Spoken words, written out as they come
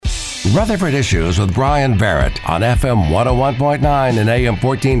Rutherford Issues with Brian Barrett on FM 101.9 and AM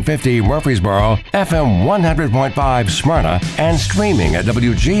 1450 Murfreesboro, FM 100.5 Smyrna, and streaming at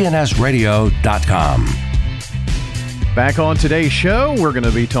WGNSradio.com. Back on today's show, we're going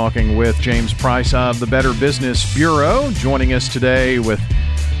to be talking with James Price of the Better Business Bureau, joining us today with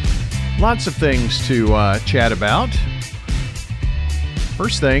lots of things to chat about.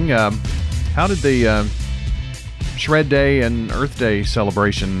 First thing, how did the Shred Day and Earth Day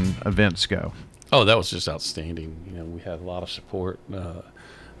celebration events go? Oh, that was just outstanding. You know, we had a lot of support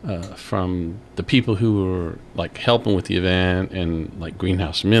from the people who were like helping with the event, and like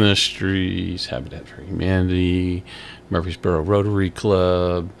Greenhouse Ministries, Habitat for Humanity, Murfreesboro Rotary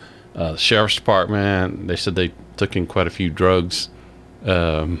Club, the Sheriff's Department. They said they took in quite a few drugs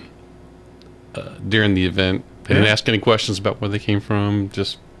during the event. They didn't ask any questions about where they came from.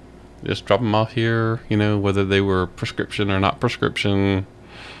 Just drop them off here, you know, whether they were prescription or not prescription.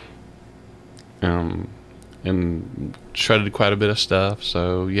 And shredded quite a bit of stuff.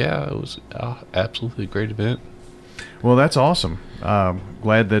 So, yeah, it was absolutely a great event. Well, that's awesome.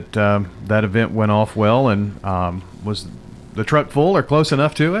 Glad that that event went off well. And was the truck full or close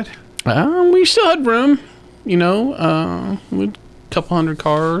enough to it? We still had room, you know, with a couple hundred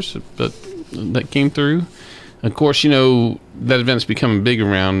cars that came through. Of course, you know, that event's becoming big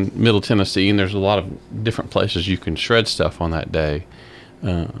around Middle Tennessee, and there's a lot of different places you can shred stuff on that day.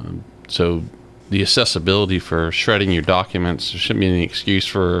 So the accessibility for shredding your documents, there shouldn't be any excuse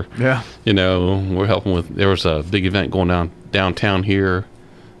for, you know, we're helping with, there was a big event going downtown here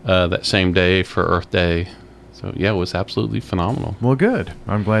that same day for Earth Day. So, yeah, it was absolutely phenomenal. Well, good.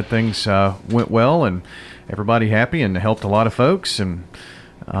 I'm glad things went well and everybody happy and helped a lot of folks. And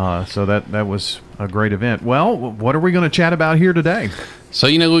so that was a great event. Well, what are we going to chat about here today? So,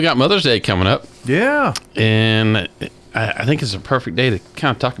 you know, we got Mother's Day coming up. Yeah. And I think it's a perfect day to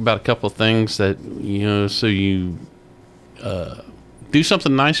kind of talk about a couple of things that, you know, so you do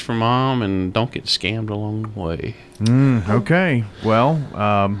something nice for mom and don't get scammed along the way. Okay. Well,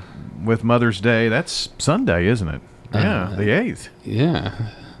 with Mother's Day, that's Sunday, isn't it? Yeah, the 8th.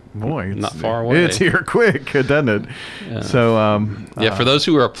 Yeah. Boy, it's not far away. It's here quick, doesn't it? Yeah. So, for those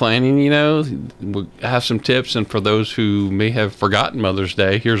who are planning, you know, we'll have some tips. And for those who may have forgotten Mother's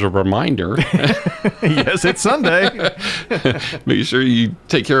Day, here's a reminder. Yes, it's Sunday. Make sure you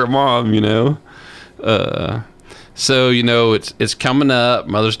take care of mom, you know. So, you know, it's coming up,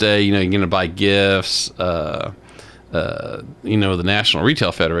 Mother's Day. You know, you're going to buy gifts. You know, the National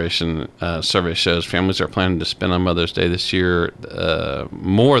Retail Federation survey shows families are planning to spend on Mother's Day this year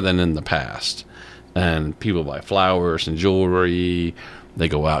more than in the past. And people buy flowers and jewelry. They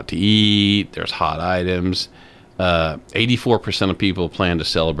go out to eat. There's hot items. 84% of people plan to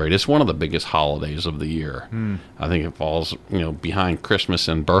celebrate. It's one of the biggest holidays of the year. I think it falls, you know, behind Christmas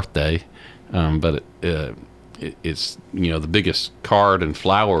and birthday. But it's, you know, the biggest card and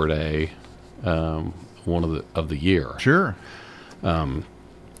flower day one of the year. Sure.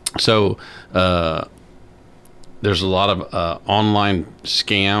 So there's a lot of online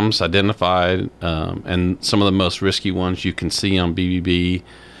scams identified, and some of the most risky ones you can see on BBB.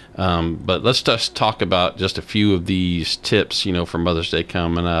 But let's just talk about just a few of these tips, you know, for Mother's Day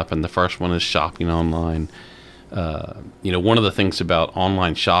coming up. And the first one is shopping online. You know, one of the things about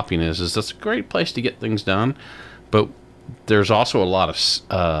online shopping is it's a great place to get things done, but there's also a lot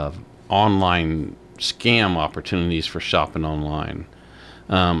of online scam opportunities for shopping online.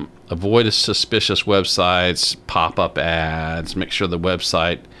 Avoid suspicious websites, pop-up ads. Make sure the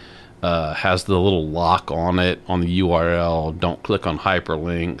website has the little lock on it on the URL. Don't click on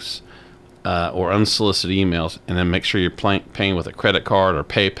hyperlinks or unsolicited emails. And then make sure you're paying with a credit card or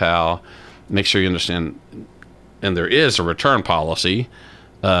PayPal. Make sure you understand, and there is a return policy.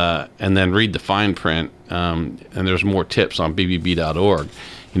 And then read the fine print. And there's more tips on bbb.org.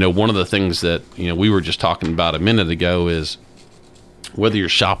 You know, one of the things that, you know, we were just talking about a minute ago is whether you're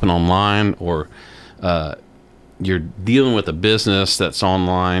shopping online or you're dealing with a business that's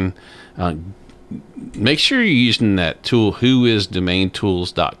online, make sure you're using that tool,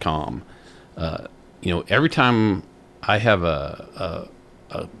 whoisdomaintools.com. You know, every time I have a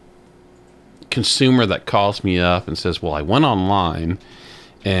consumer that calls me up and says, well, I went online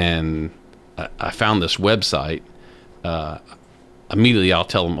and I found this website, immediately I'll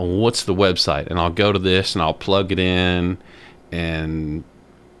tell them, well, what's the website? And I'll go to this and I'll plug it in. And,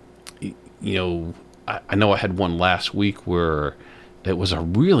 you know I had one last week where it was a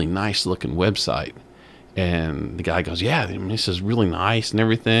really nice looking website. And the guy goes, yeah, I mean, this is really nice and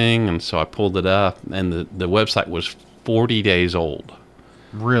everything. And so I pulled it up, and the website was 40 days old.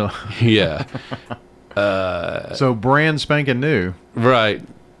 Really? Yeah. So brand spanking new. Right.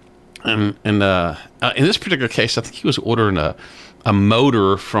 And in this particular case, I think he was ordering a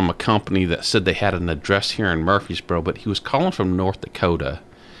motor from a company that said they had an address here in Murfreesboro, but he was calling from North Dakota.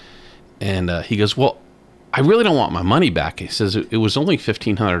 And he goes, well, I really don't want my money back. He says it was only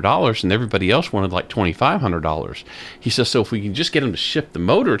 $1,500 and everybody else wanted like $2,500. He says, so if we can just get him to ship the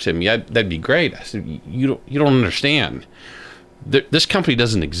motor to me, that'd be great. I said, you don't understand. This company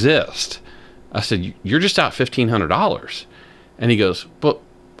doesn't exist. I said, you're just out $1,500. And he goes, but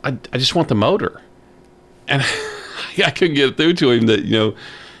I just want the motor. And I couldn't get through to him that,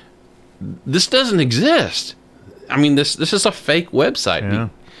 this doesn't exist. I mean, this is a fake website. Yeah.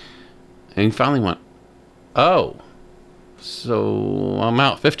 And he finally went, oh, so I'm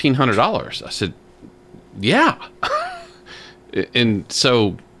out $1,500. I said, yeah. And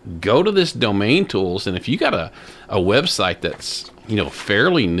so go to this Domain Tools, and if you got a website that's,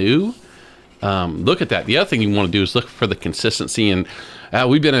 fairly new, look at that. The other thing you want to do is look for the consistency. And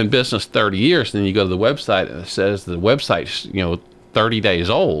we've been in business 30 years, and then you go to the website, and it says the website's, 30 days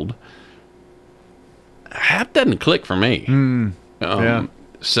old. That doesn't click for me. Yeah.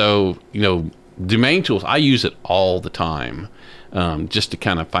 So, Domain Tools, I use it all the time, just to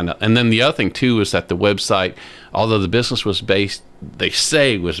kind of find out. And then the other thing too is that the website, although the business was based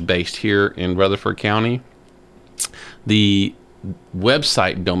here in Rutherford County, the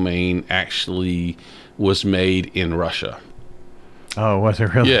website domain actually was made in Russia. Oh, was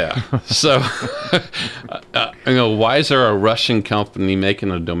it really? Yeah. So, why is there a Russian company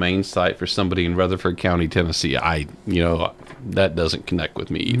making a domain site for somebody in Rutherford County, Tennessee? That doesn't connect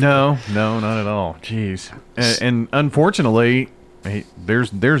with me either. No, not at all. Jeez. And unfortunately,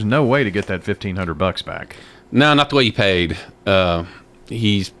 there's no way to get that $1,500 back. No, not the way he paid.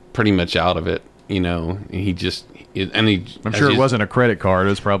 He's pretty much out of it. He just. I'm sure it wasn't a credit card. It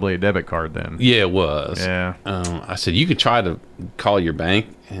was probably a debit card then. Yeah, it was. Yeah. I said, you could try to call your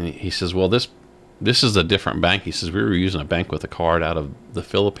bank. And he says, well, this is a different bank. He says, we were using a bank with a card out of the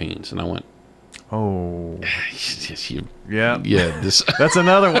Philippines. And I went, oh. Yeah. This. That's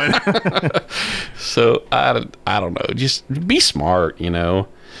another one. So, I don't know. Just be smart,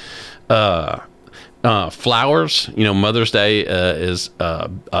 Flowers, Mother's Day is...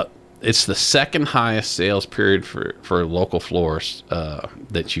 it's the second highest sales period for local florists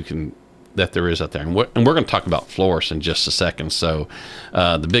that there is out there. And we're going to talk about florists in just a second. So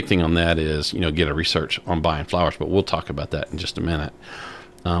the big thing on that is, get a research on buying flowers, but we'll talk about that in just a minute.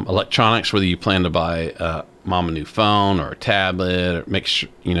 Electronics, whether you plan to buy mom a new phone or a tablet, or make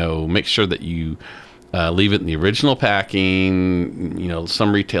sure that you leave it in the original packing.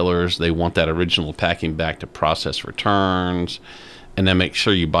 Some retailers, they want that original packing back to process returns. And then make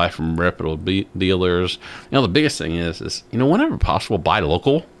sure you buy from reputable dealers. The biggest thing is whenever possible, buy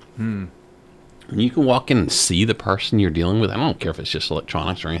local. You can walk in and see the person you're dealing with. I don't care if it's just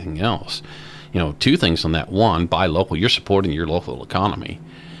electronics or anything else. Two things on that. One, buy local. You're supporting your local economy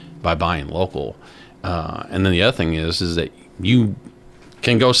by buying local. And then the other thing is that you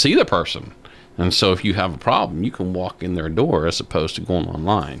can go see the person. And so if you have a problem, you can walk in their door as opposed to going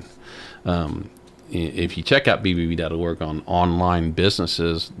online. If you check out bbb.org on online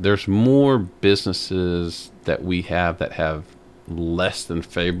businesses, there's more businesses that we have that have less than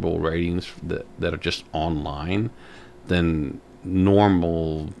favorable ratings that are just online than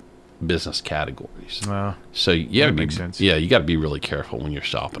normal business categories. Wow. So that makes sense. Yeah, you got to be really careful when you're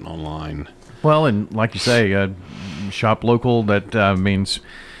shopping online. Well, and like you say, shop local. That means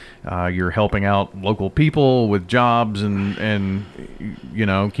you're helping out local people with jobs and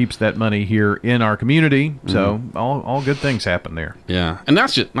keeps that money here in our community. So all good things happen there. Yeah, and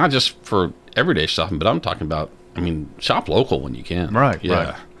that's not just for everyday shopping, but I'm talking about. Shop local when you can. Right.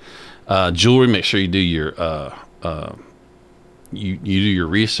 Yeah. Right. Jewelry. Make sure you do your you do your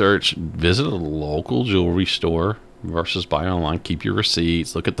research. Visit a local jewelry store versus buy online. Keep your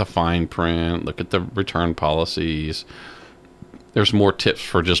receipts. Look at the fine print. Look at the return policies. There's more tips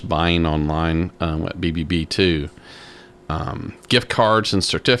for just buying online at BBB too. Gift cards and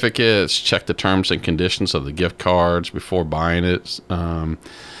certificates. Check the terms and conditions of the gift cards before buying it. One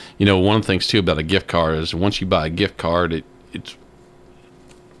of the things too about a gift card is once you buy a gift card, it's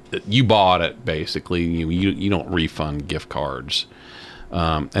you bought it basically. You don't refund gift cards.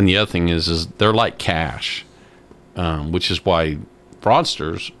 And the other thing is they're like cash, which is why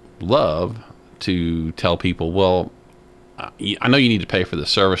fraudsters love to tell people, well, I know you need to pay for the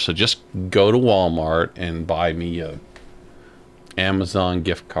service, so just go to Walmart and buy me a Amazon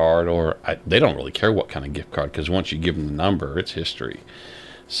gift card, or they don't really care what kind of gift card, because once you give them the number, it's history.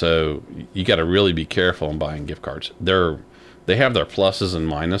 So you got to really be careful in buying gift cards. They have their pluses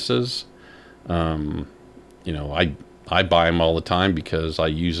and minuses. I buy them all the time because I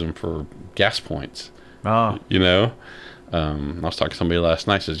use them for gas points. Oh, You know, I was talking to somebody last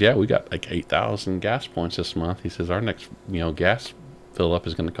night. Says, "Yeah, we got like 8,000 gas points this month." He says, "Our next, gas fill up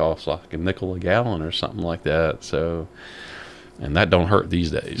is going to cost like a nickel a gallon or something like that." So, and that don't hurt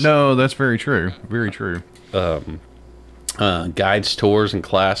these days. no, that's very true. Very true. Guides, tours, and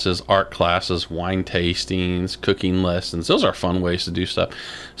classes, art classes, wine tastings, cooking lessons. Those are fun ways to do stuff.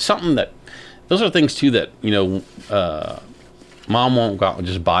 Those are things too that Mom won't go out and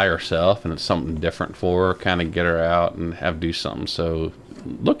just buy herself, and it's something different for her. Kind of get her out and do something. So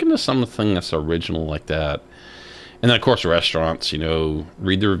look into something that's original like that. And then of course restaurants.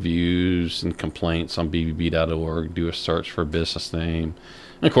 Read the reviews and complaints on bbb.org. Do a search for a business name.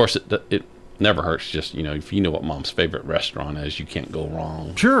 And of course it never hurts. Just if you know what Mom's favorite restaurant is, you can't go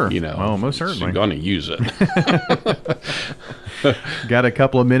wrong. Sure. Oh, most certainly. You're going to use it. Got a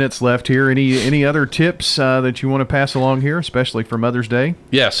couple of minutes left here. Any other tips that you want to pass along here, especially for Mother's Day?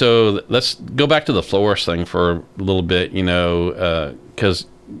 Yeah, so let's go back to the florist thing for a little bit, because,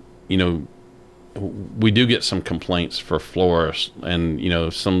 we do get some complaints for florists, and,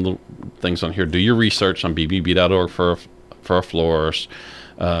 some little things on here. Do your research on bbb.org for a florist.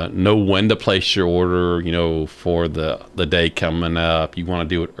 Know when to place your order, for the day coming up. You want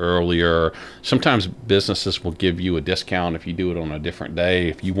to do it earlier. Sometimes businesses will give you a discount if you do it on a different day.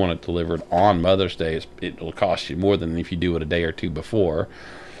 If you want it delivered on Mother's Day, it'll cost you more than if you do it a day or two before.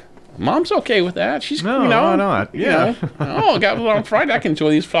 Mom's okay with that. She's, why not? Yeah. I got it on Friday. I can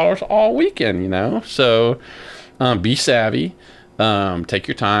enjoy these flowers all weekend, So be savvy. Take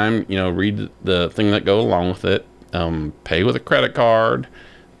your time, read the thing that go along with it. Pay with a credit card.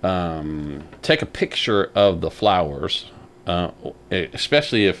 Take a picture of the flowers,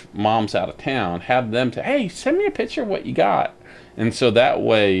 especially if Mom's out of town. Have them hey, send me a picture of what you got. And so that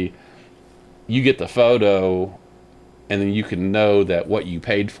way you get the photo, and then you can know that what you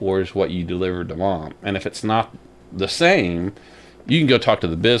paid for is what you delivered to Mom. And if it's not the same, you can go talk to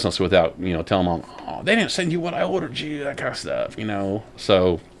the business without, telling Mom, "Oh, they didn't send you what I ordered you," that kind of stuff,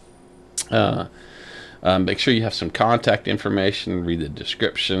 So, make sure you have some contact information. Read the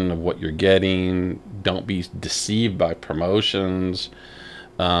description of what you're getting. Don't be deceived by promotions.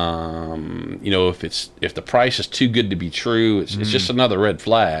 If the price is too good to be true, it's just another red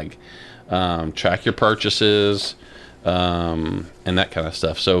flag. Track your purchases, and that kind of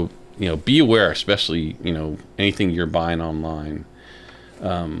stuff. So be aware, especially anything you're buying online.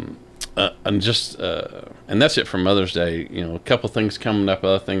 And that's it for Mother's Day. A couple things coming up.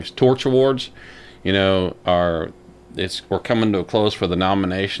 Other things, Torch Awards. We're coming to a close for the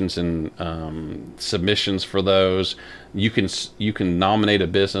nominations and submissions for those. You can nominate a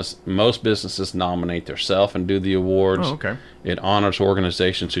business. Most businesses nominate themselves and do the awards. Oh, okay. It honors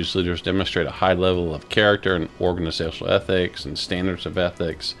organizations whose leaders demonstrate a high level of character and organizational ethics and standards of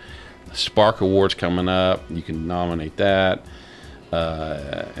ethics. The Spark Awards coming up. You can nominate that.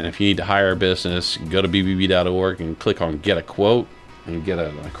 And if you need to hire a business, go to bbb.org and click on Get a Quote and get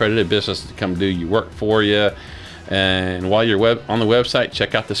an accredited business to come do your work for you. And while you're on the website,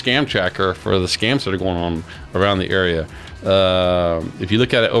 check out the scam tracker for the scams that are going on around the area. If you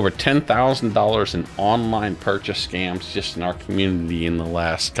look at it, over $10,000 in online purchase scams just in our community in the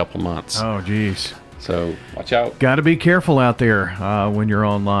last couple months. Oh, geez. So watch out. Got to be careful out there when you're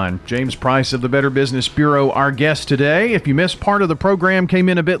online. James Price of the Better Business Bureau, our guest today. If you missed part of the program, came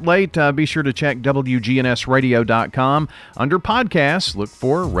in a bit late, be sure to check WGNSradio.com. Under podcasts, look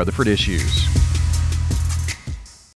for Rutherford Issues.